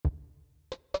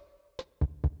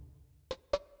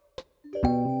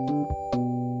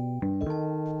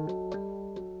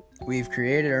We've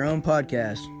created our own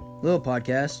podcast, little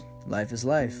podcast, Life is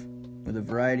Life, with a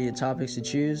variety of topics to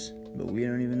choose, but we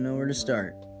don't even know where to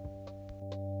start.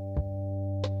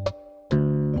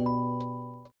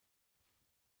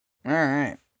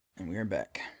 Alright, and we are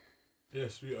back.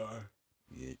 Yes, we are.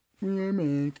 Yeah, we are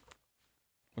back.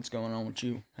 What's going on with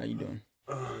you? How you doing?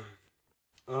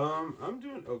 I'm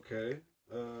doing okay.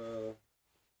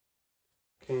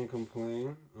 Can't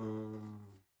complain.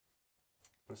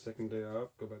 My second day off.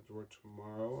 Go back to work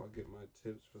tomorrow. I'll get my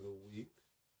tips for the week,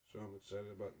 so I'm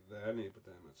excited about that. I need to put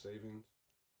that in my savings.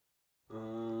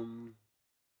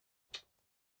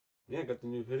 Yeah, I got the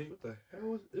new hoodie. What the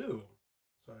hell was? Ew.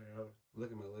 Sorry, I was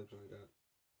licking my lips and I got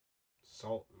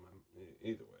salt in my.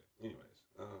 Either way. Anyways,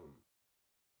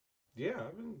 yeah,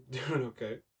 I've been doing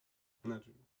okay. Not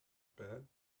too bad.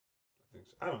 I think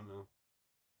so. I don't know.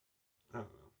 I'm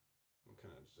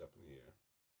kind of just up in the air.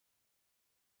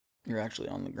 You're actually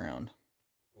on the ground.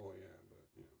 Oh yeah,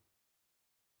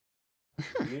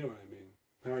 but you know what I mean.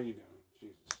 How are you doing?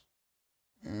 Jesus.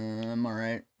 I'm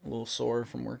alright. A little sore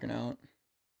from working out.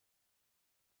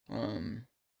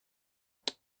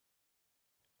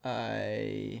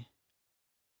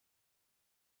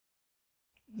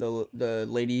 The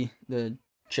lady, the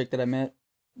chick that I met,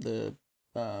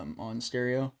 on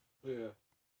Stereo. Yeah.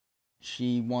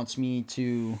 She wants me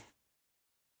to.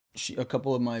 A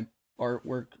couple of my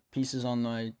artwork pieces on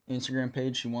my Instagram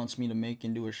page. She wants me to make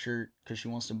into a shirt because she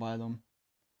wants to buy them.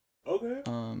 Okay.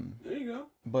 There you go.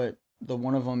 But the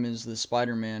one of them is the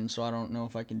Spider-Man, so I don't know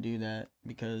if I can do that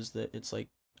because it's like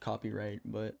copyright.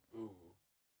 But Ooh.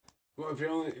 Well,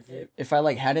 if I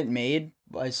like had it made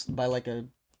by like a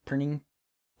printing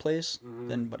place, mm-hmm.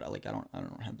 then I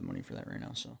don't have the money for that right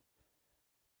now. So,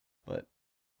 but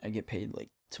I get paid like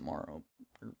tomorrow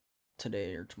or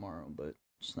today or tomorrow, but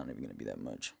it's not even gonna be that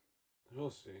much. We'll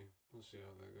see. We'll see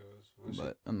how that goes.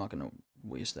 But I'm not gonna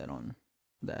waste that on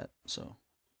that. So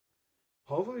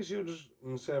hopefully she'll just,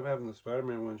 instead of having the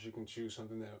Spider-Man one, she can choose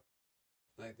something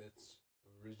that's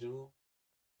original.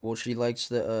 Well, she likes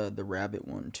the rabbit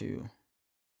one too.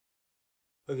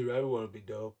 Oh, the rabbit one would be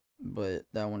dope. But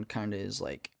that one kind of is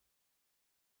like,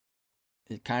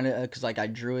 it kind of, because like I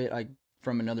drew it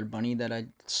from another bunny that I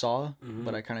saw, mm-hmm.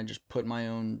 but I kind of just put my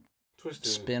own twisted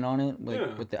spin on it,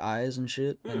 like with the eyes and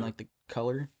shit, and like the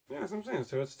color. Yeah, that's what I'm saying.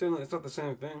 So it's not the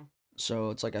same thing.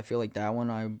 So it's like I feel like that one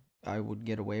I would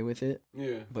get away with it.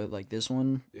 Yeah. But like this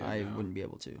one, I wouldn't be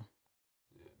able to.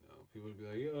 Yeah, no. People would be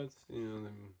like, yo, it's then you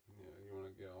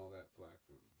want to get all that flack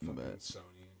from fucking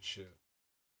Sony and shit.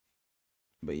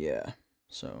 But yeah,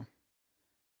 so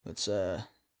let's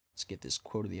get this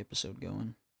quote of the episode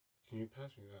going. Can you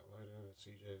pass me that lighter that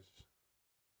CJ's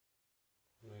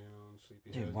laying on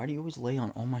sleepy Dude, head? why do you always lay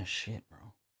on all my shit,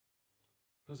 bro?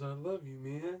 Because I love you,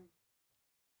 man.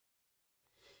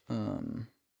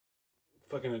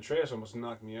 Fucking Atreus almost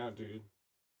knocked me out, dude.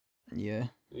 Yeah.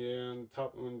 Yeah, and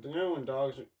when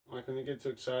dogs, like when they get too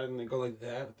excited and they go like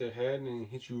that with their head and they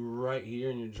hit you right here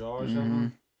in your jaw or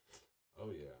something.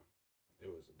 Oh yeah, it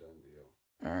was a done deal.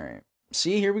 All right.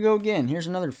 See, here we go again. Here's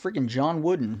another freaking John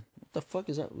Wooden. What the fuck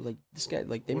is that? Like this guy,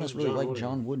 like they must really like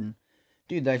John Wooden.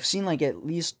 Dude, I've seen like at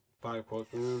least 5 quotes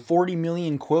from him. 40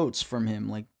 million quotes from him,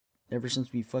 like ever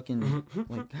since we fucking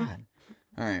like God.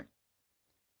 All right.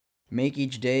 Make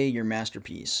each day your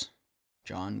masterpiece.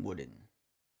 John Wooden.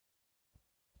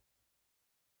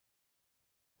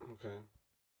 Okay.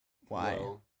 Why?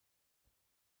 Well,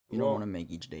 you don't want to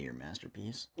make each day your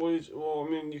masterpiece. Well, I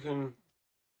mean, you can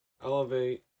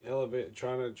elevate,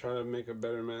 try to make a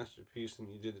better masterpiece than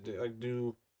you did the day. Like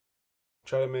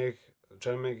try to make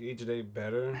each day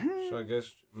better. So I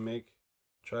guess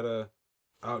try to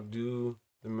outdo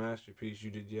the masterpiece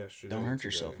you did yesterday. Don't hurt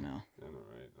yourself now. I know,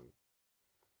 right?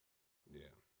 Yeah.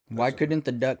 Why couldn't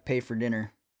the duck pay for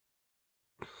dinner?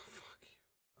 Fuck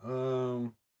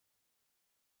you.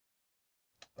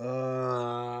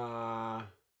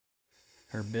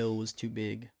 Her bill was too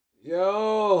big.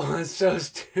 Yo, that's so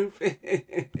stupid.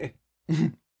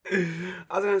 I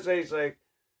was gonna say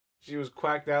she was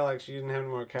quacked out, like she didn't have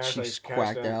any more cash. She's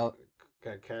quacked out.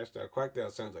 Got cashed out. Quacked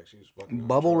out sounds like she was fucking.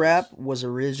 Bubble wrap was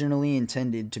originally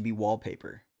intended to be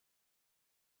wallpaper.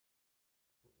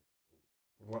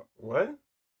 What?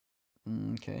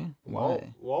 Okay.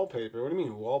 Why? Wallpaper? What do you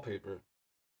mean wallpaper?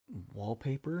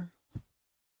 Wallpaper?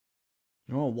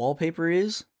 You know what wallpaper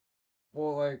is?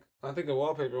 Well, like, I think of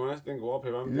wallpaper. When I think of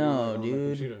wallpaper, I'm thinking on the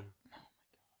computer.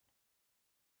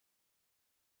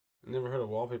 I never heard of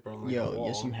wallpaper on like a wall.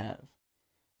 Yes you have.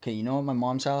 Okay, you know at my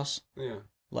mom's house? Yeah.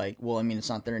 Like, well, I mean, it's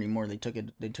not there anymore. They took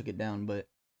it down, but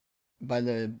by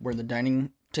where the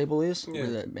dining table is,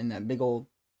 in that big old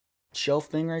shelf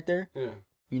thing right there. Yeah.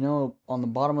 you know, on the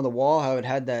bottom of the wall, how it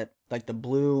had that like the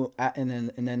blue and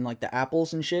then like the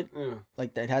apples and shit, Yeah.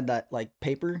 like that had that like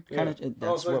paper kind Yeah. of. Oh, it's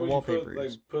That's like what what you wallpaper put like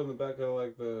is. put in the back of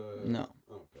like the. No,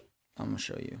 Oh, okay. I'm gonna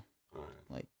show you. All right.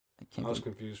 Like I was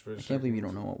confused for a I second. can't believe you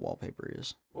don't know what wallpaper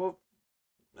is. Well,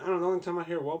 I don't know. The only time I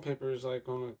hear wallpaper is like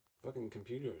on a fucking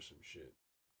computer or some shit.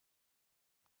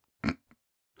 I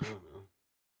don't know.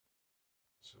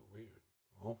 So weird.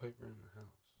 Wallpaper in the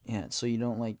house. Yeah, so you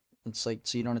don't like. It's like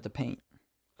so you don't have to paint.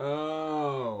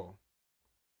 Oh.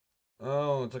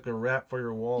 Oh, it's like a wrap for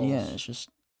your walls. Yeah, it's just.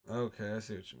 Okay, I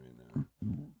see what you mean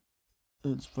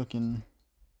now. It's fucking.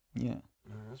 Yeah.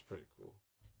 That's pretty cool.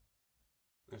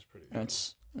 That's pretty.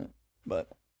 That's. But.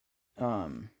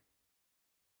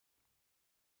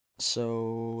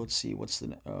 So let's see. What's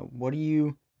the? What do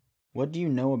you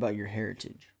know about your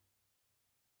heritage?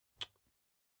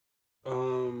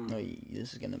 Oh,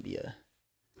 this is gonna be a.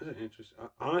 That's interesting.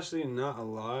 Honestly, not a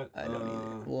lot. I don't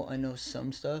either. Well, I know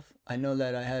some stuff. I know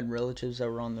that I had relatives that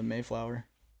were on the Mayflower.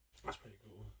 That's pretty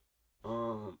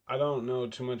cool. I don't know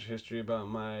too much history about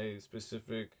my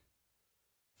specific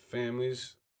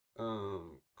family's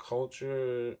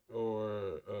culture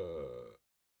or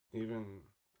even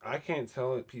I can't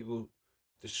tell people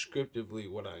descriptively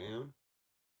what I am.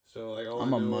 So like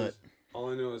I'm a mutt. All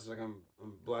I know is like I'm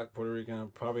Black Puerto Rican. I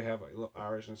probably have like a little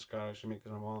Irish and Scottish in me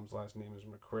because my mom's last name is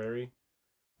McCrary.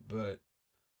 But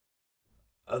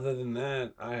other than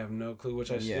that, I have no clue.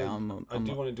 Which I still I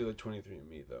do want to do the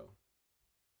 23andMe though.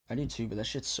 I do too, but that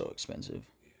shit's so expensive.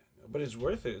 Yeah, but it's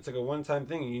worth it. It's like a one-time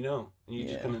thing, and you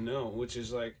just kind of know, which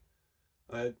is like,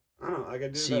 I don't know. I got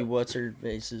to do see that. What's her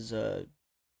face's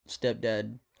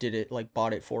stepdad did it, like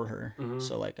bought it for her. Mm-hmm.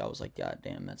 So like I was like, God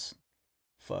damn, that's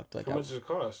fucked. Like how much does it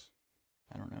cost?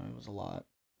 I don't know. It was a lot.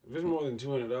 If it's more than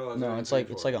 $200, no, it's like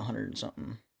 $100 and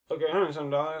something. Okay, $100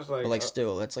 something. Like, but like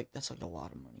still, that's like a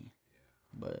lot of money. Yeah.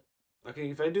 But okay,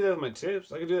 if I do that with my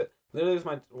tips, I could do that literally with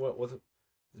my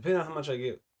depending on how much I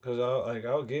get, because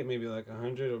I'll get maybe like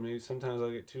 $100 or maybe sometimes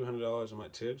I'll get $200 on my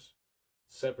tips,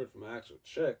 separate from my actual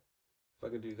check. If I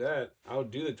could do that, I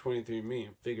would do the 23andMe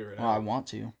and figure it out. I want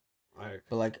to.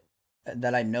 But like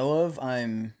that I know of,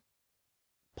 I'm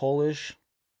Polish,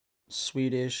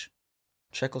 Swedish,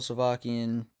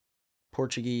 Czechoslovakian,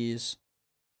 Portuguese,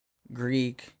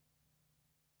 Greek,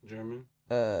 German,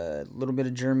 a little bit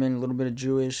of German, a little bit of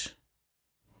Jewish.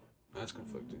 That's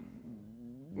conflicting.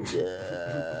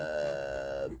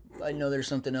 I know there's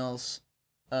something else.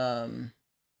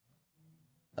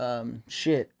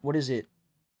 Shit, what is it?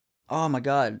 Oh my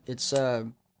god, it's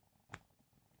oh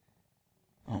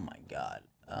my god,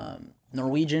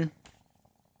 Norwegian.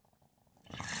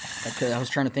 I was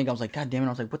trying to think. I was like, God damn it! I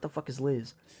was like, what the fuck is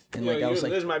Liz? And I was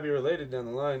like, Liz might be related down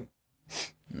the line.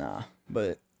 Nah,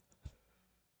 but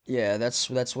yeah, that's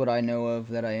what I know of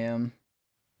that I am.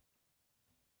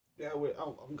 Yeah,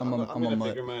 I'm gonna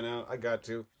figure mine out. I got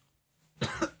to.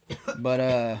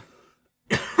 But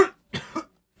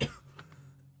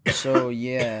so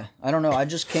yeah, I don't know. I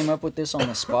just came up with this on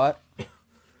the spot.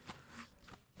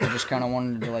 I just kind of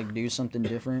wanted to like do something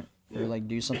different, or like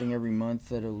do something every month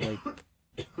that'll like.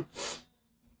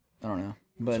 I don't know.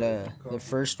 But the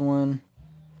first one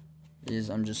is,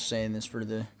 I'm just saying this for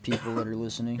the people that are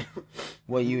listening.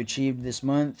 What you achieved this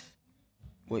month,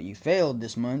 what you failed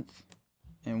this month,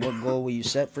 and what goal will you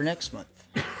set for next month?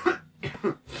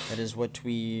 That is what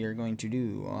we are going to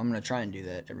do. I'm going to try and do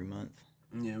that every month.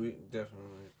 Yeah, we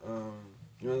definitely.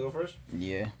 You want to go first?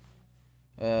 Yeah.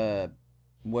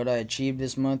 What I achieved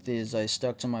this month is I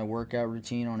stuck to my workout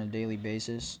routine on a daily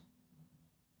basis.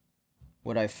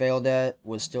 What I failed at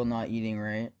was still not eating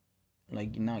right.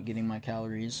 Like, not getting my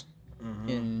calories in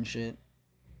and shit.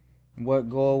 What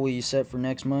goal will you set for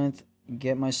next month?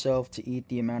 Get myself to eat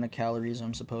the amount of calories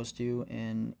I'm supposed to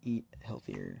and eat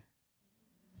healthier.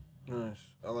 Nice.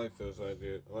 I like those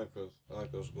ideas. I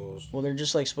like those goals. Well, they're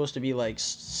just like supposed to be like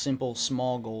simple,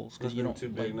 small goals, because you don't too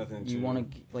big, like, nothing you too.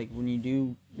 want to like when you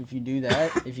do, if you do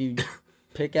that, if you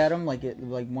pick at them like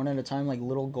one at a time, like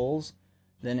little goals,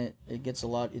 then it gets a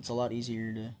lot. It's a lot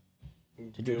easier to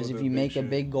do, because if you make a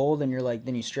big goal, then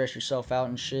then you stress yourself out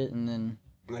and shit, and then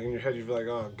like in your head you feel like,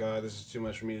 oh god, this is too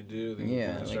much for me to do. Then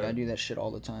yeah, like I do that shit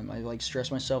all the time. I like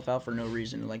stress myself out for no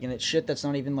reason, like, and it's shit that's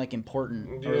not even like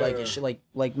important, or like it's shit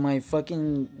like my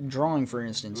fucking drawing, for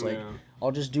instance. Like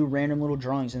I'll just do random little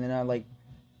drawings, and then I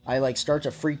like start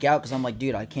to freak out because I'm like,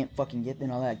 dude, I can't fucking get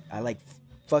in all that. I like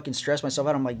fucking stress myself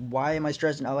out. I'm like, why am I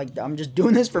stressing? I'm just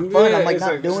doing this for fun. I'm like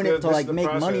not doing it to like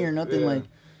make money or nothing. Like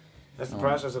that's the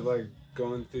process of like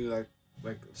going through like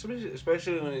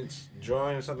especially when it's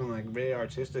drawing or something like very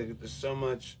artistic. There's so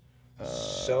much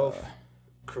self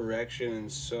correction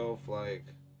and self like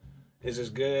Is this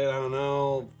good? I don't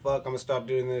know. Fuck, I'm gonna stop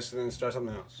doing this and then start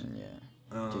something else. Yeah.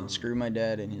 Dude, screw my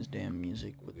dad and his damn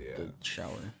music with the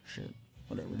shower shit.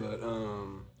 Whatever. But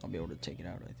I'll be able to take it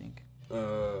out, I think.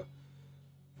 For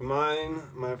mine,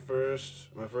 the first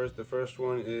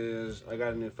one is I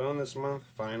got a new phone this month.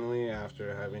 Finally,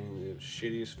 after having the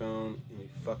shittiest phone in the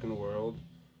fucking world.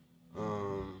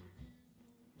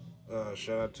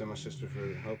 Shout out to my sister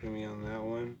for helping me on that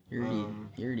one. You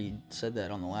already said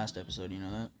that on the last episode. You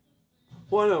know that.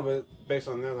 Well, no, but based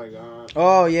on that, like.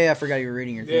 Oh yeah, I forgot you were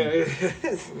reading your thing.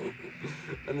 Yeah.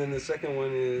 And then the second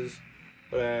one is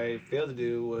what I failed to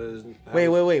do was.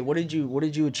 Wait. What did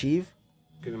you achieve?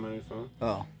 Getting my new phone.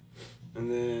 Oh.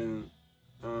 And then,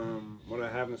 what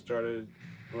I haven't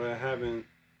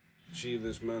achieved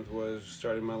this month was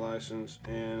starting my license,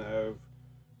 and I've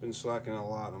been slacking a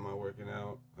lot on my working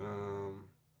out,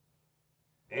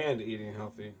 and eating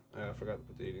healthy. I forgot to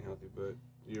put the eating healthy, but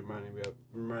you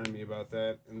reminded me about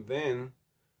that. And then,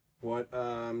 what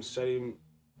I'm setting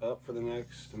up for the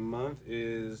next month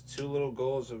is 2 little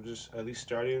goals of just at least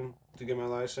starting to get my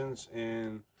license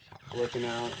and working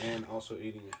out and also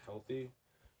eating healthy.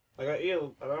 Like I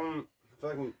feel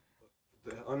like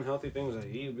the unhealthy things I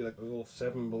eat would be like a little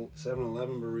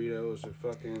 7-Eleven burritos or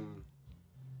fucking.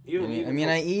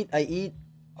 I eat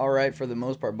all right for the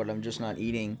most part, but I'm just not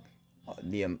eating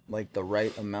the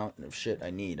right amount of shit I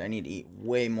need. I need to eat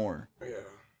way more. Yeah.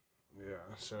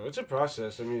 So it's a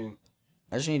process. I mean,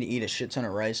 I just need to eat a shit ton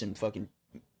of rice and fucking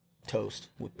toast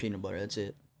with peanut butter. That's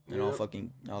it. And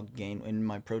I'll gain in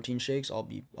my protein shakes. I'll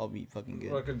be fucking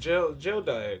good. Like a gel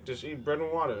diet. Just eat bread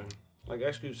and water, like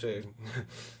Ice Cube said.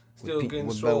 Still getting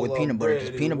swole with peanut butter.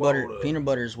 Because peanut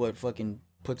butter is what fucking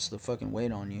puts the fucking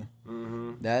weight on you.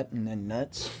 Mm-hmm. That and then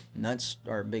nuts. Nuts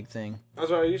are a big thing.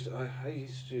 That's what I used to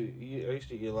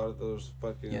eat a lot of those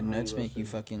fucking. Yeah, nuts make you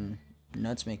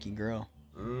grow.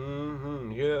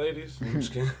 Mm-hmm. You hear that, ladies? I'm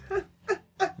just kidding.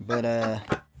 But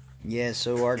yeah,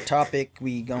 so our topic,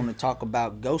 we gonna talk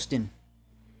about ghosting.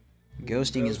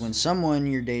 Ghosting is when someone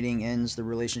you're dating ends the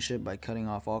relationship by cutting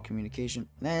off all communication.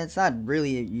 Nah, it's not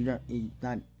really.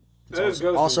 It's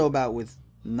also about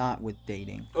not with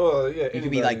dating. Oh yeah, you could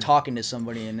be like talking to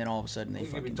somebody and then all of a sudden they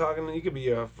could be talking. You could be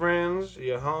your friends,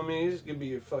 your homies. You could be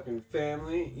your fucking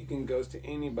family. You can ghost to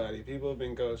anybody. People have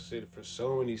been ghosted for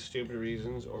so many stupid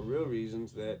reasons or real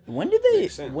reasons that. When did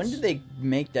they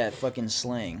make that fucking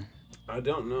slang? I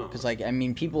don't know. Because, like, I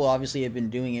mean, people obviously have been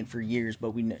doing it for years,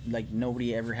 but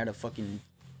nobody ever had a fucking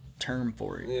term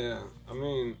for it. Yeah. I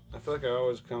mean, I feel like it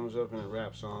always comes up in a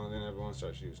rap song, and then everyone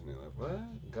starts using it. Like, what?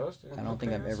 Ghosting? I don't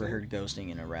think I've ever heard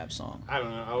ghosting in a rap song. I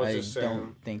don't know. I was just saying. I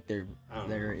don't think there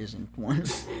isn't one.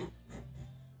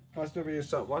 Watch there be a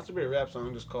rap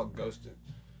song just called Ghosting.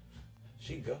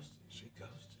 She ghosted.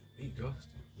 He ghosted.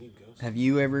 Have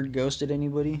you ever ghosted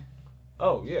anybody?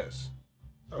 Oh, yes.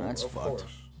 Oh, that's fucked.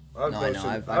 Course.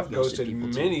 I've ghosted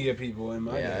many people in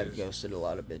my days. Yeah, I've ghosted a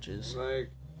lot of bitches. Like,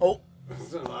 a lot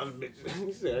of bitches.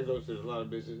 You said I ghosted a lot of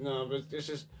bitches. No, but it's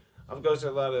just I've ghosted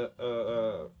a lot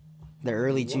of the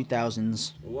early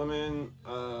 2000s. Women,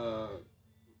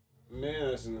 men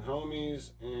as in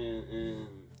homies, and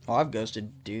oh, I've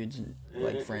ghosted dudes and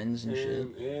like friends and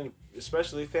shit, and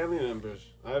especially family members.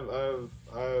 I've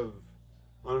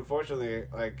unfortunately,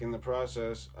 like in the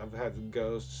process, I've had to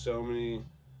ghost so many.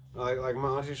 Like my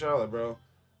auntie Charlotte, bro.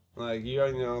 Like, you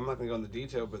already know, I'm not gonna go into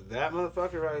detail, but that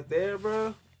motherfucker right there,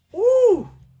 bro. Woo!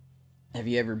 Have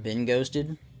you ever been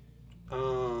ghosted?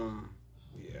 Yeah.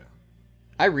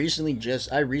 I recently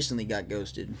got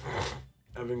ghosted.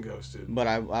 I've been ghosted. But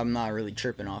I'm not really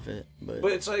tripping off it. But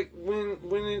it's like, when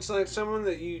it's like someone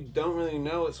that you don't really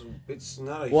know, it's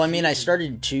not a Well, I mean, I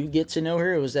started to get to know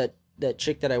her. It was that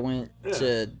chick that I went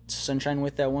to Sunshine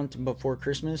with that one before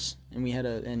Christmas, and we had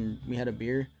a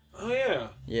beer. Oh yeah.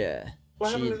 Yeah.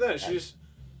 What happened to that?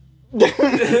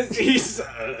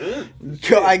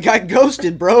 I got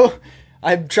ghosted, bro.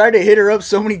 I've tried to hit her up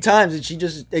so many times, and she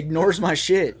just ignores my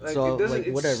shit. Like, so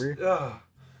whatever.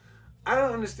 I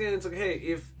don't understand. It's like,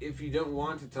 hey, if you don't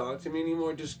want to talk to me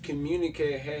anymore, just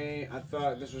communicate. Hey, I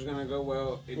thought this was gonna go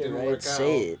well. It didn't work out.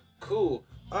 Say it. Cool.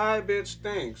 Alright, bitch.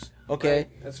 Thanks. Okay.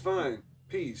 Like, that's fine.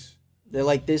 Peace. They're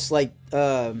like this, like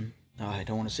I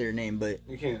don't want to say her name, but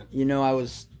you can't. You know, I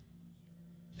was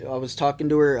talking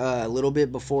to her a little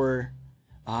bit before.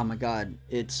 Oh my god,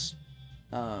 it's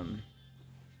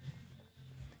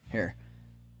here.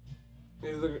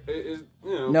 But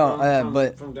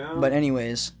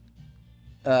anyways,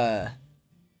 oh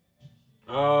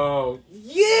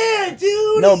yeah,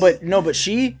 dude.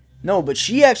 But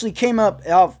she actually came up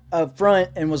front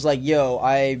and was like, "Yo,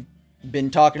 I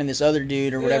been talking to this other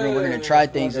dude or whatever. We're gonna try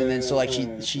things, and then so like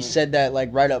she said that like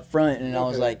right up front, and I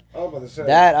was like,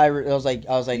 that I was like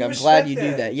I'm glad you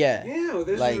do that. Yeah. Yeah,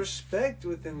 there's like, respect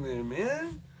within there,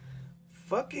 man.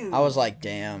 Fucking. I was like,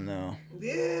 damn, though.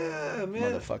 Yeah,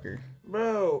 man. Motherfucker.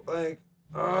 Bro, like,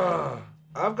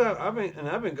 I've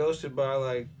been ghosted by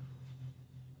like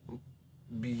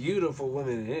beautiful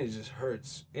women, and it just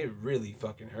hurts. It really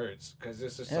fucking hurts because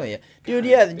it's just hell like, yeah, dude.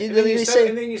 Yeah, and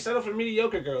then you settle for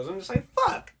mediocre girls. I'm just like,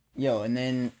 fuck. Yo, and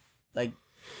then like,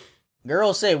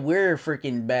 girls say we're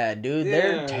freaking bad, dude. Yeah.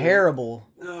 They're terrible.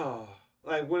 Oh,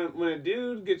 like when a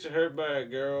dude gets hurt by a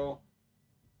girl,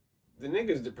 the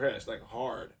nigga's depressed like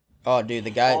hard. Oh, dude, the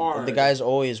guy's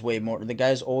always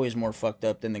more fucked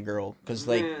up than the girl, because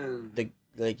like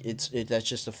that's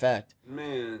just a fact.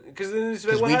 Man, because then it's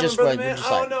like, what happened, brother, man? I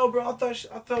don't know, bro. I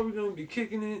thought we were gonna be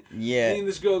kicking it. Yeah. Me and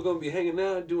this girl gonna be hanging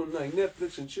out, doing like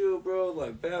Netflix and chill, bro,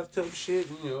 like bathtub shit,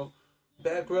 and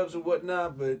back rubs and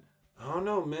whatnot. But I don't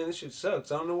know, man. This shit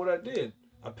sucks. I don't know what I did.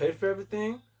 I paid for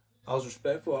everything. I was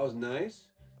respectful. I was nice.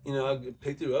 I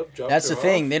picked her up, dropped That's her the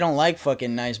thing. off. They don't like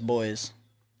fucking nice boys.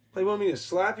 They want me to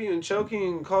slap you and choke you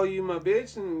and call you my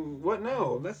bitch and what?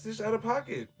 No, that's just out of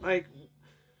pocket. Like,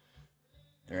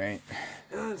 right.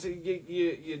 So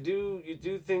you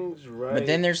do things right. But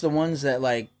then there's the ones that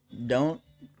like don't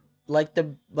like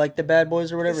the bad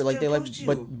boys or whatever. Like they like,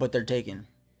 but they're taken,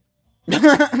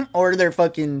 or they're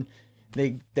fucking,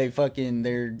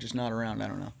 they're just not around. I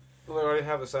don't know. Well, they already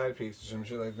have a side piece or some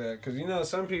shit like that. Because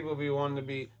some people be wanting to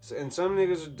be, and some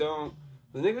niggas who don't.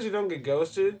 The niggas who don't get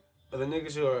ghosted are the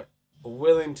niggas who are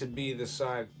willing to be the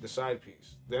side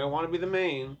piece. They don't want to be the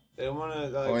main. They don't want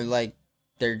to or like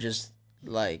they're just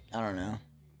like, I don't know,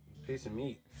 piece of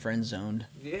meat, friend zoned.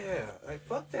 Yeah, like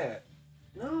fuck that.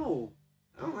 No,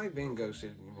 I don't like being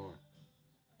ghosted anymore.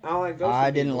 I don't like ghosted.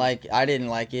 I didn't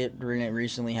like it when it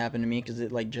recently happened to me, because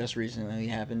it like just recently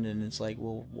happened, and it's like,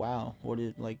 well, wow, what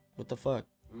the fuck?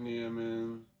 Yeah,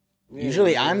 man. Yeah,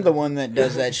 usually I'm the one that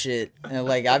does that shit. And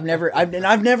like I've never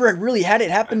really had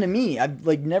it happen to me. I've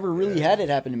like never really had it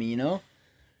happen to me, Yeah.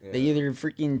 They either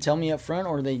freaking tell me up front,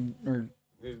 or they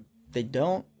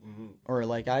don't, mm-hmm. or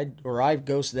like I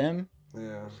ghost them.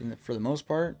 Yeah. For the most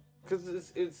part.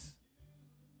 Because it's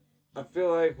I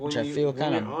feel like when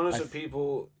you're honest with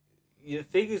people, you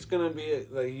think it's gonna be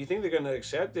like, you think they're gonna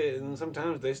accept it, and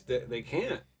sometimes they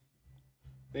can't.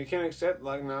 They can't accept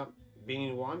like not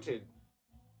being wanted.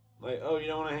 Like, oh, you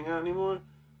don't want to hang out anymore?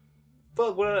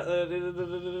 Fuck, what? I don't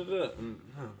know.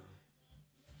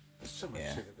 There's so much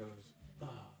shit that goes.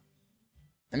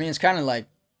 I mean, it's kind of like.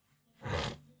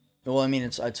 Well, I mean,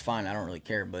 it's fine. I don't really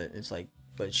care, but it's like,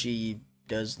 but she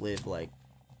does live like,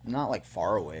 not like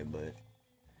far away, but,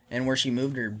 and where she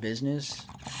moved her business,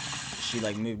 she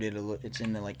like moved it. It's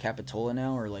in the like Capitola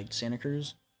now, or like Santa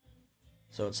Cruz.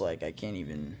 So it's like I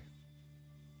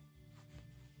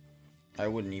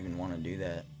wouldn't even want to do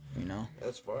that.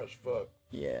 That's far as fuck.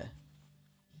 Yeah.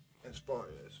 That's far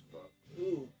as fuck.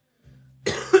 Ooh.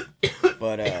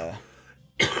 But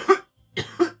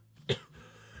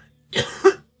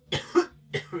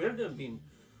we haven't done been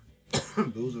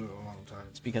boozing in a long time.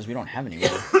 It's because we don't have any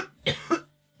more.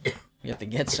 We have to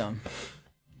get some.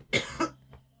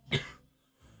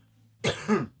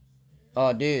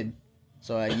 Oh, dude.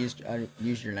 So I used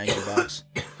your Nike box.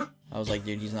 I was like,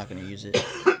 dude, he's not gonna use it.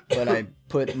 But I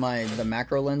put the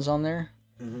macro lens on there,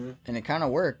 mm-hmm. and it kind of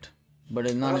worked, but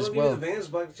it's not as well. The Vans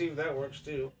bike, see if that works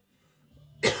too.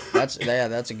 That's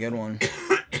a good one.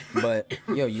 But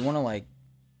yo, you want to like?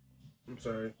 I'm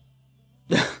sorry.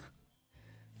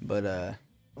 But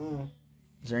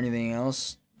is there anything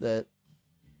else that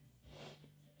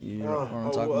you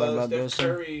want to talk about Steph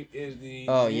Curry is the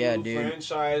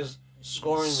franchise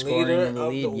scoring leader of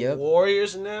the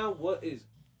Warriors now. What is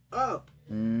up?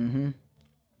 Mm-hmm.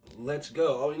 Let's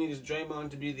go. All we need is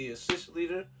Draymond to be the assist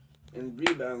leader and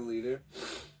rebound leader.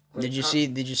 Did you see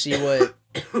what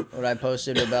I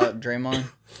posted about Draymond?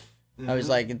 Mm-hmm. I was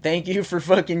like, thank you for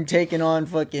fucking taking on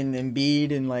fucking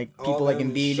Embiid and like people like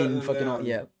Embiid and fucking all,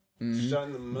 yeah.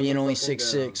 Mm-hmm. Being only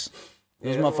 6'6".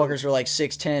 Those motherfuckers are like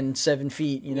 6'10", 7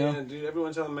 feet, Yeah, dude,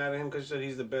 everyone's hella mad at him because he said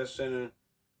he's the best center.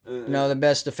 No, the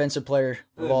best defensive player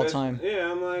of all time.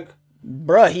 Yeah, I'm like,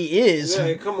 bruh, he is.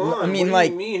 Yeah, come on. I mean, what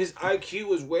do you mean? His IQ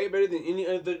was way better than any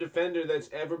other defender that's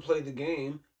ever played the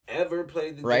game.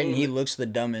 Right, and he looks the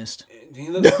dumbest. He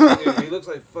looks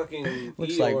like fucking.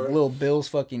 Looks like Lil Bill's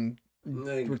fucking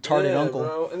retarded uncle.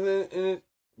 Bro.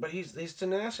 But his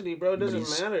tenacity, bro, doesn't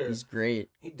matter. He's great.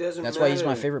 He doesn't. That's matter. why he's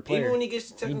my favorite player. Even when he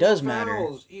gets to technical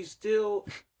fouls, he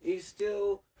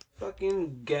still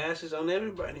fucking gasses on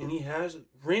everybody, and he has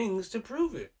rings to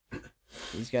prove it.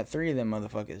 He's got 3 of them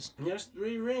motherfuckers. He has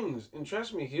 3 rings, and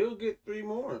trust me, he'll get 3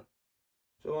 more.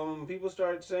 So when people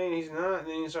start saying he's not, and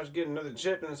then he starts getting another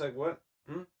chip, and it's like, what?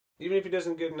 Even if he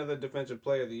doesn't get another Defensive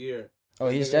Player of the Year. Oh,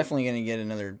 he's definitely gonna get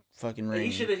another fucking ring.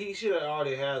 He should have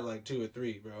already had like 2 or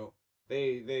 3, bro.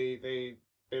 They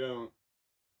don't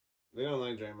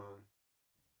like Draymond.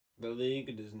 The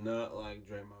league does not like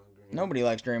Draymond Green. Nobody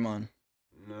likes Draymond.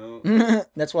 No.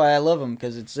 That's why I love him,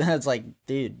 because it's like,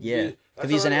 dude, yeah.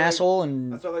 Because he's an asshole,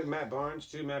 and... That's why I like Matt Barnes,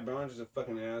 too. Matt Barnes is a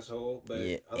fucking asshole. But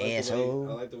yeah, I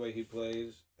like the way he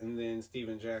plays. And then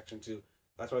Steven Jackson, too.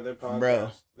 That's why their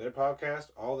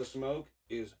podcast, All the Smoke,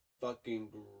 is fucking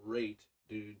great,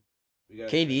 dude.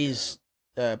 KD's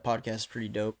podcast is pretty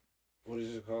dope. What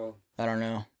is it called? I don't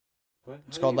know. What? I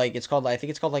think it's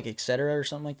called like Etc. or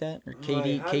something like that, or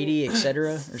KD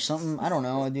Etc. or something. I don't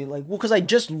know, dude. Like, well, because I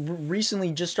just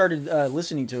recently started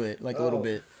listening to it like a little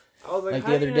bit. I was like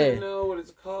the other day. I don't know what it's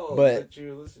called, but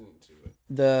you're listening to it.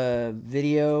 The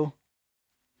video,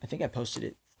 I think I posted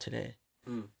it today.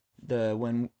 The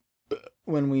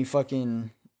when we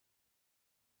fucking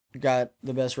got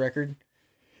the best record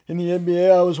in the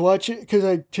NBA, I was watching because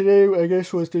today I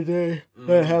guess was the day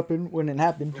that happened when it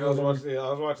happened. Yeah, I was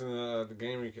watching the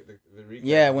game the recap.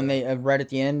 Yeah, when they right at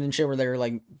the end and shit where they were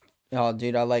like, oh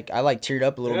dude, I teared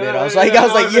up a little bit. I was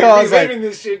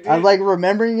like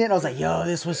remembering it. And I was like, yo,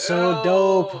 this was so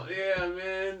dope. Yeah,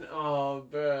 man. Oh,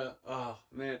 bro. Oh,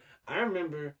 man. I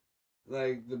remember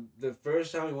like the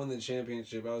first time we won the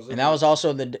championship. And that was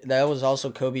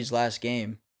also Kobe's last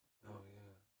game.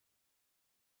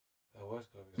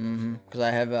 Because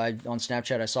I on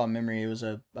Snapchat I saw a memory. It was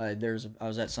I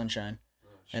was at Sunshine,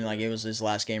 and like it was his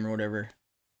last game or whatever.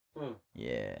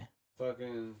 Yeah.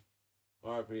 Fucking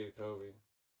RP to Kobe.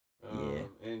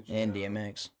 And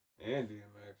DMX. And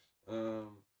DMX.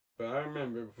 But I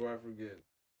remember, before I forget,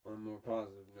 on a more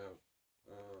positive note,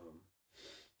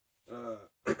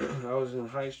 I was in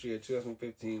High Street in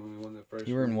 2015 when we won the first.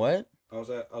 You were in what? I was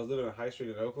living on High Street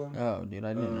in Oakland. Oh, dude,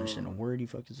 I didn't understand a word he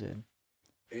fucking said.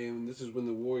 And this is when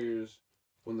the Warriors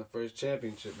won the first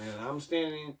championship, man. I'm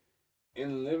standing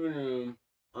in the living room.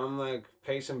 I'm like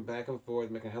pacing back and forth,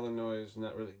 making hella noise,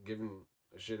 not really giving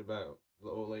a shit about the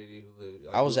old lady who lived.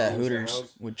 Like, I was at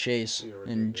Hooters with Chase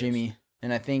and Jimmy,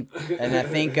 and I think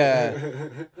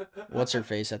what's her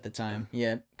face at the time?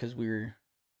 Yeah, because we were.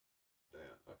 Yeah.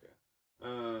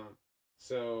 Okay.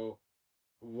 So.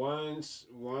 Once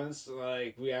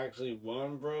like we actually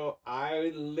won, bro,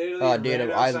 I literally ran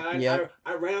outside.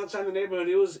 I ran outside the neighborhood.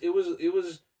 It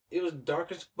was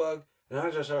dark as fuck, and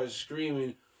I just started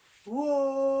screaming,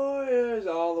 "Warriors!"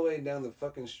 all the way down the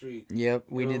fucking street. Yep,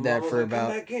 we did that for about.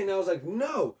 Come back in. I was like,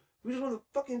 "No, we just won the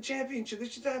fucking championship.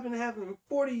 This shit's happened in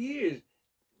 40 years."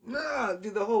 Nah,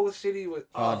 dude, the whole city was.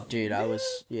 Oh, dude,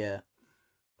 man.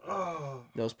 Oh,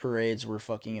 those parades were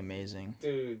fucking amazing,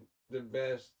 dude. The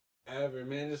best ever,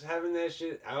 man. Just having that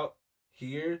shit out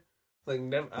here, like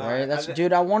never. Right,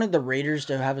 dude. I wanted the Raiders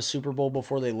to have a Super Bowl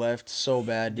before they left so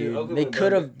bad, dude. They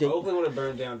could have. Oakland would have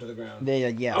burned down to the ground.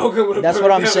 That's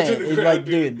what I'm saying. Like,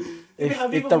 dude,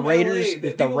 if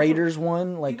the Raiders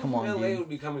won, like, come on, LA dude. would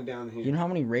be coming down here. You know how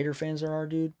many Raider fans there are,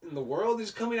 dude? And the world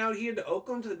is coming out here to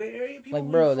Oakland, to the Bay Area. People like,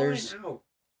 bro, there's.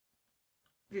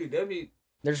 Dude, that'd be.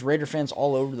 There's Raider fans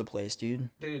all over the place,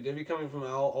 dude. Dude, they be coming from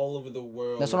all over the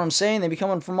world. That's what I'm saying. They be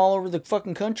coming from all over the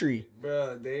fucking country.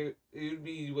 Bruh, it would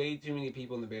be way too many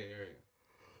people in the Bay Area.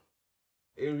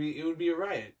 It would be a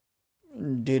riot.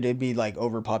 Dude, it'd be like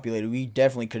overpopulated. We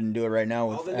definitely couldn't do it right now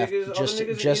with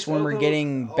just when we're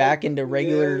getting back into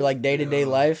regular like day-to-day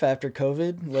life after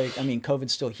COVID. Like, I mean,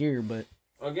 COVID's still here, but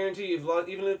I guarantee you,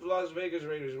 even if Las Vegas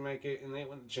Raiders make it and they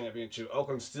win the championship,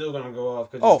 Oakland's still gonna go off.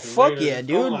 Oh fuck Raiders. Yeah,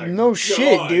 dude! Oh no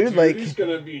shit, dude. Like, it's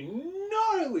gonna be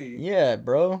gnarly. Yeah,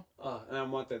 bro. And I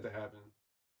want that to happen.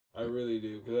 I really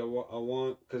do,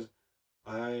 because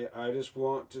I just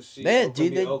want to see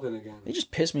Oakland again. They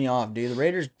just piss me off, dude. The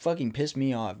Raiders fucking piss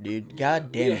me off, dude.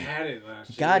 God damn it. We had it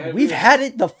last year. God, we've had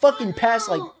it the fucking past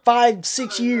like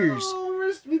 5-6 years.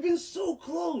 We've been so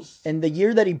close. And the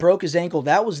year that he broke his ankle,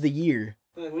 that was the year.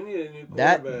 Like, we need a new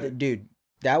quarterback. Dude,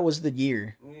 that was the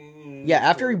year. Yeah,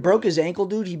 after he broke his ankle,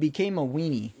 dude, he became a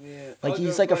weenie. Yeah. Like,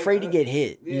 he's like afraid to get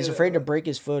hit. Yeah. He's afraid to break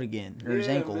his foot again, or his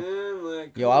ankle. Man,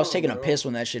 like, I was taking a piss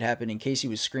when that shit happened, and Casey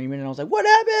was screaming, and I was like, what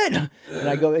happened? And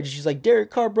I go, and she's like,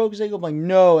 Derek Carr broke his ankle. I'm like,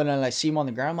 no. And then I see him on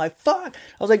the ground. I'm like, fuck.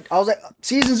 I was like,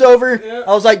 season's over. Yeah.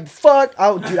 I was like, fuck.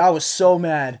 Dude, I was so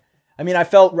mad. I mean, I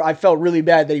felt really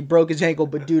bad that he broke his ankle,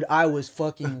 but dude, I was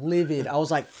fucking livid. I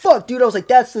was like, fuck, dude. I was like,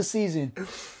 that's the season. And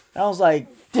I was like,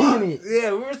 damn it.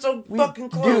 Yeah, we were so fucking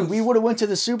close. Dude, we would have went to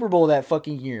the Super Bowl that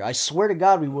fucking year. I swear to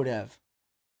God we would have.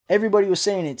 Everybody was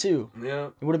saying it too. Yeah.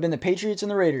 It would have been the Patriots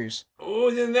and the Raiders.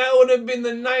 Oh, then that would have been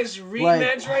the nice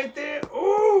rematch right there.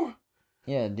 Oh.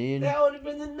 Yeah, dude. That would have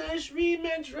been the nice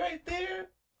rematch right there.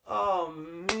 Oh,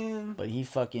 man. But he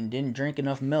fucking didn't drink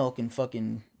enough milk and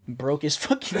fucking broke his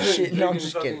fucking shit. No, I'm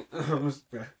just kidding.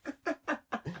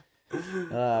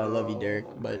 I love you, Derek.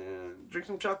 But drink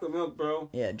some chocolate milk, bro.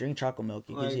 Yeah, drink chocolate milk.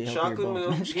 It gives you chocolate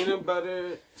milk, peanut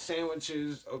butter,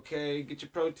 sandwiches. Okay, get your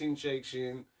protein shakes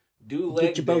in. Do leg day.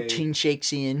 Get your protein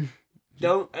shakes in.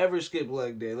 Don't ever skip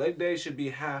leg day. Leg day should be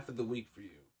half of the week for you.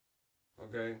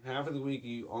 Okay, half of the week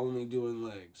you only doing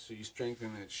legs, so you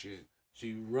strengthen that shit. So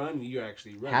you run, you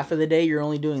actually run. Half of the day you're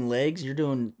only doing legs. You're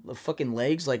doing fucking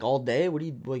legs like all day. What do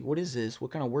you like? What is this? What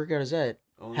kind of workout is that?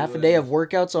 Only half legs. A day of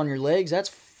workouts on your legs. That's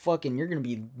fucking. You're gonna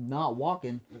be not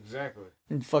walking. Exactly.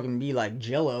 And fucking be like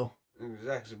Jello.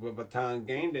 Exactly. But by the time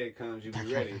game day comes, you'll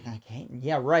be ready.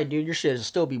 Yeah, right, dude. Your shit will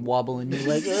still be wobbling. You're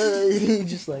like,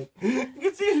 just like. You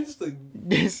can see it just like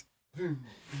this.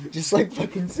 Just like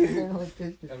fucking sitting there like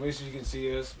this. I wish you can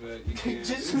see us, but you can't.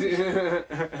 Just looking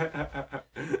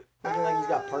like he's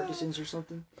got Parkinson's or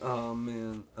something. Oh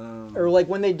man. Or like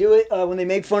when they do it, when they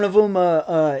make fun of him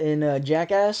in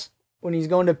Jackass, when he's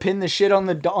going to pin the shit on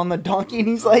the donkey, and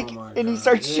he's like, and he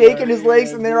starts shaking his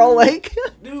legs, and they're all like,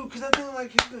 dude, because I think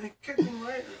like he kicked him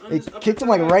right. It kicked him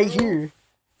like right here.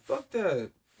 Fuck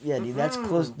that. Yeah, dude, that's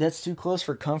close. That's too close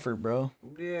for comfort, bro.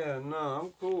 Yeah, no, I'm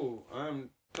cool. I'm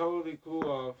totally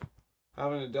cool off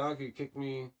having a donkey kick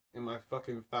me in my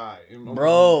fucking thigh and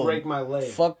bro, break my leg.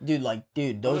 Fuck, dude, like,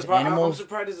 dude, those animals. I'm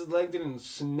surprised his leg didn't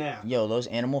snap. Yo, those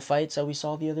animal fights that we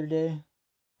saw the other day.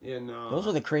 Yeah, no. Those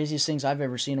are the craziest things I've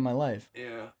ever seen in my life.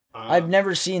 Yeah. I've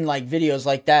never seen like videos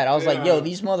like that. I was like, yo,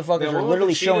 these motherfuckers are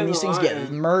literally showing these things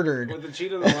get murdered. With the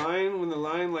cheetah and the lion, when the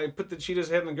lion like put the cheetah's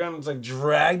head on the ground and was like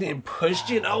dragged it and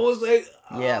pushed it, I was like,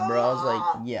 yeah, bro. I was like,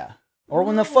 yeah. Or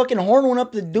when the fucking horn went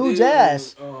up the dude's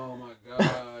ass. Oh my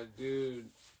god, dude.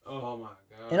 Oh my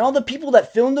god. And all the people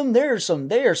that filmed them, they are some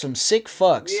sick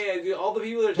fucks. Yeah, dude, all the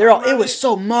people that it was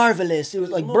so marvelous. It was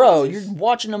like, bro, you're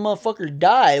watching a motherfucker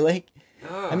die. Like,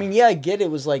 I mean, yeah, I get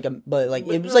it was like, but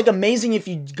it was like amazing if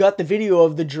you got the video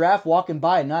of the giraffe walking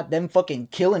by, not them fucking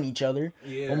killing each other.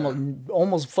 Yeah.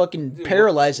 Almost fucking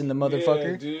paralyzing the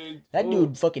motherfucker. Yeah, dude. That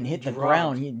dude fucking hit the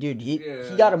ground. He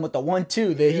got him with the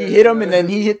 1-2. He hit him and then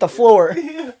he hit the floor.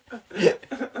 And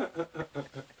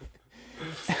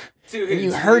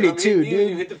you heard it too, dude.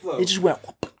 You hit the floor. It just went.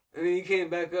 And then he came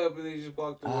back up and then he just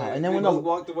walked away. And then when they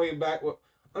walked away back,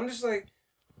 I'm just.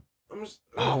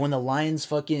 When the lions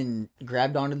fucking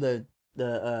grabbed onto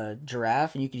the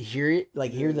giraffe and you could hear it,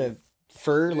 like hear the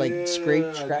fur like scrape.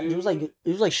 It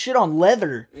was like shit on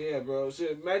leather. Yeah, bro. So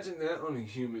imagine that on a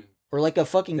human. Or like a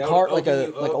fucking car, like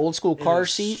old school car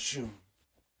seat.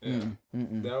 Yeah.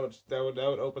 That would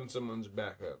open someone's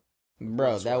back up.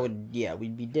 Bro,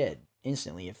 we'd be dead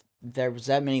instantly if there was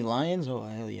that many lions. Oh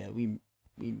hell yeah, we'd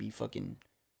be fucking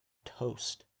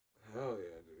toast. Hell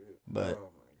yeah, dude. But oh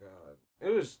my god,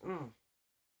 it was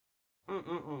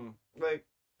like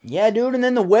yeah, dude. And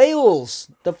then the whales,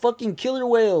 the fucking killer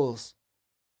whales.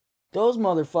 Those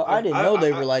motherfuckers. I didn't know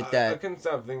they were like that. I couldn't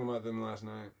stop thinking about them last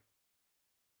night.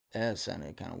 That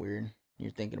sounded kind of weird.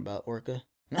 You're thinking about orca,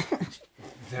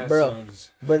 bro.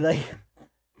 But like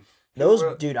those,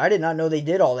 dude, I did not know they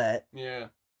did all that. Yeah,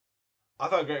 I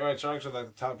thought great white sharks were like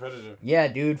the top predator. Yeah,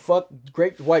 dude, fuck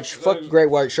great white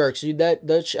sharks, dude.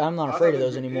 I'm not afraid of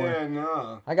those anymore. Yeah,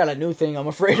 no. I got a new thing I'm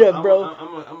afraid of, bro.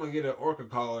 I'm gonna get an orca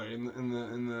collar in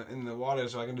the water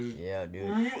so I can do. Yeah, dude.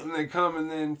 And they come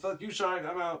and then fuck you, shark.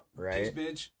 I'm out. Right,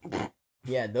 peace, bitch.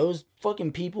 Yeah, those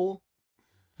fucking people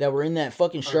that were in that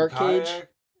fucking shark cage.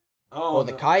 Oh,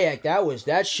 the kayak.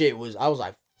 That shit was. I was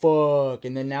like, fuck.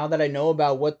 And then now that I know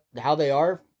about how they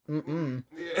are,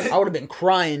 I would have been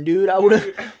crying, dude. I would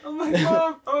have. I'm like,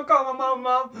 Mom, I'm gonna call my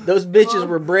mom. Those bitches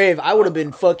were brave. I would have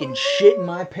been fucking shitting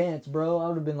my pants, bro. I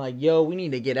would have been like, yo, we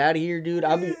need to get out of here, dude.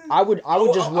 I would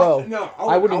just row.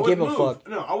 I wouldn't give a fuck.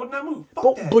 No, I would not move.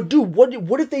 Fuck that. But dude,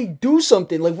 what if they do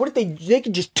something? Like, what if they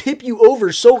could just tip you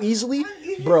over so easily,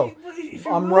 bro?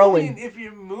 I'm rowing. If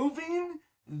you're moving,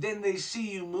 then they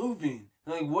see you moving.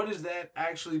 Like, what is that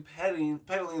actually pedaling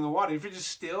in the water? If you're just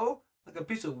still, like a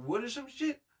piece of wood or some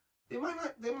shit, they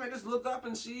might just look up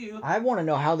and see you. I want to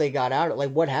know how they got out.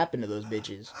 Like, what happened to those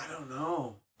bitches? I don't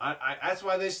know. I that's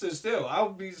why they stood still. I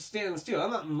would be standing still.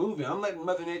 I'm not moving. I'm letting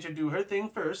Mother Nature do her thing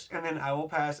first, and then I will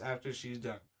pass after she's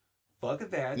done. Fuck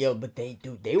at that. Yo, but they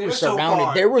were surrounded.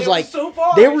 So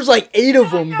there was like 8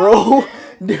 of them, bro.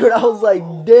 Dude, I was like,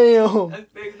 damn.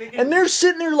 And they're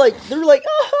sitting there like,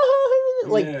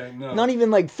 Like, not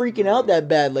even like freaking out that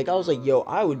bad. Like, I was like, yo,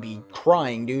 I would be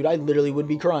crying, dude. I literally would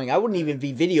be crying. I wouldn't even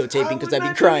be videotaping because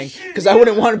I'd be crying. Because I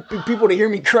wouldn't want people to hear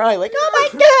me cry. Like, oh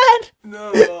my god.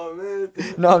 No, man.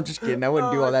 No, I'm just kidding. I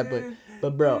wouldn't do all that,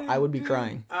 but bro, I would be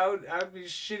crying. I'd be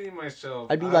shitting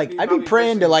myself. I'd be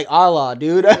praying to like Allah,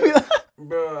 dude.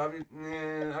 Bro, I'd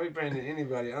be praying to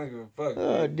anybody. I don't give a fuck.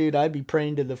 Oh, dude, I'd be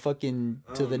praying to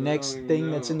the next thing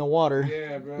that's in the water.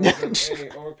 Yeah, bro. Like, hey,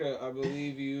 Orca, I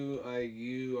believe you. Like,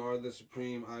 you are the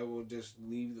supreme. I will just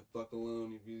leave the fuck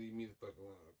alone if you leave me the fuck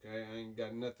alone. Okay, I ain't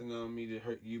got nothing on me to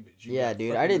hurt you, but you. Yeah,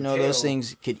 dude, I didn't know those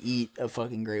things could eat a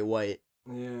fucking great white.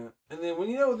 Yeah, and then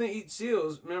when they eat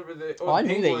seals, remember that? I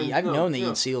knew they eat. I've known they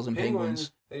eat seals and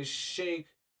penguins. They shake.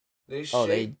 They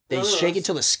shake it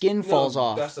till the skin falls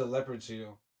off. That's the leopard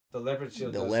seal. The leopard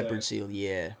seal. The leopard seal,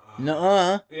 yeah.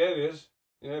 Yeah, it is.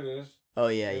 Yeah, it is. Oh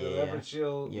yeah. The leopard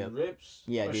seal rips.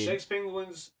 Yeah, or dude. Shakes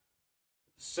penguins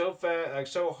so fat, like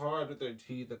so hard with their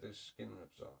teeth that their skin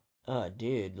rips off. Oh,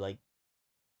 dude, like,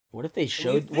 what if they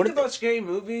showed? What about scary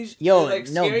movies? Yo, like,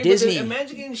 no, scary, Disney.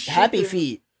 Imagine getting Happy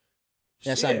Feet.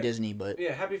 That's not Disney, but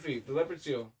yeah, Happy Feet, the leopard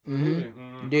seal.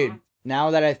 Dude.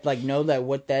 Now that I like know that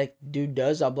what that dude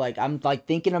does, I'm like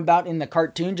thinking about in the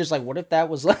cartoon, just like what if that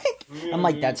was like? Yeah, I'm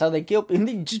like, that's how they kill people. And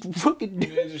they just fucking do.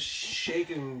 They just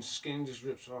shaking, skin just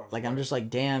rips off. Like I'm just like,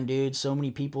 damn, dude. So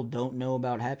many people don't know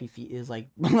about Happy Feet. Is like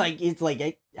it's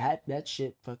like that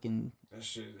shit fucking that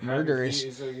shit murderous.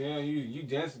 It's like, yeah, you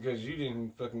dancing because you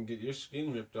didn't fucking get your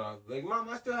skin ripped off. Like, Mom,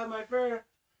 I still have my fur.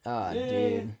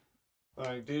 Dude.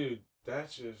 Like, dude,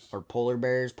 that's just. Or polar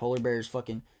bears. Polar bears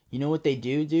fucking. You know what they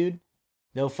do, dude?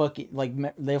 They'll fucking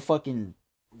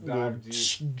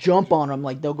jump on them,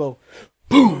 like they'll go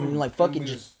boom and like fucking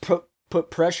just put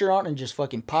pressure on and just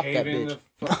fucking pop that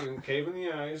bitch. Cave in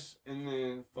the eyes and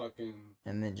then fucking.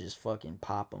 And then just fucking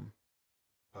pop them.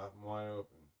 Pop them wide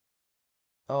open.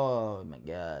 Oh my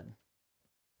god.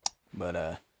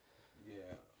 But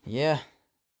yeah.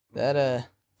 That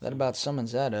about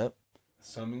summons that up.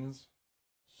 Summons.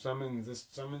 I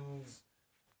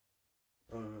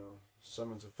don't know.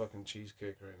 Summons a fucking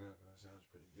cheesecake right now. That sounds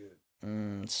pretty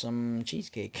good. Some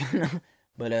cheesecake.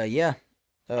 But yeah.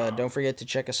 Don't forget to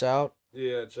check us out.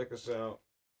 Yeah, check us out.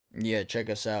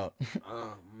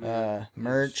 Oh, man.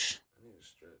 Merch. I need to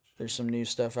stretch. There's some new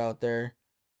stuff out there.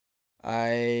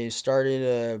 I started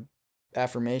a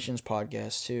affirmations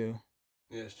podcast too.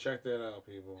 Yes, check that out,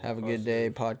 people. Have a good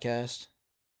day podcast.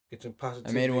 Get some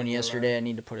positivity. I made one yesterday. I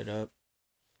need to put it up.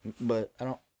 But I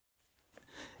don't.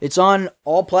 It's on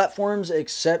all platforms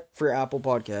except for Apple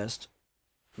Podcast,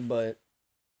 but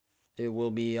it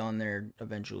will be on there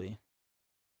eventually.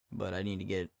 But I need to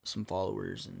get some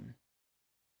followers and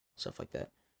stuff like that.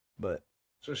 But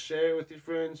so share it with your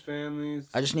friends, families.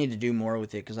 I just need to do more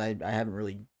with it because I haven't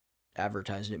really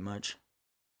advertised it much.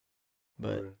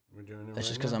 But we're doing it. That's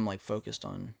just because I'm like focused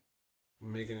on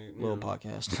making it little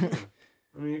podcast.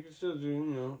 I mean, you can still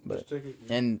do, but just take it.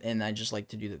 And I just like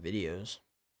to do the videos.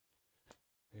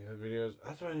 Yeah, videos.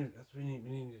 That's what we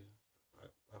need.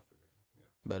 I forget. Yeah.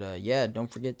 But yeah,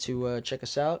 don't forget to check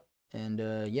us out. And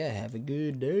yeah, have a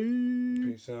good day.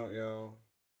 Peace out, y'all.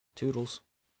 Toodles.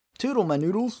 Toodle, my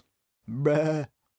noodles. Bruh.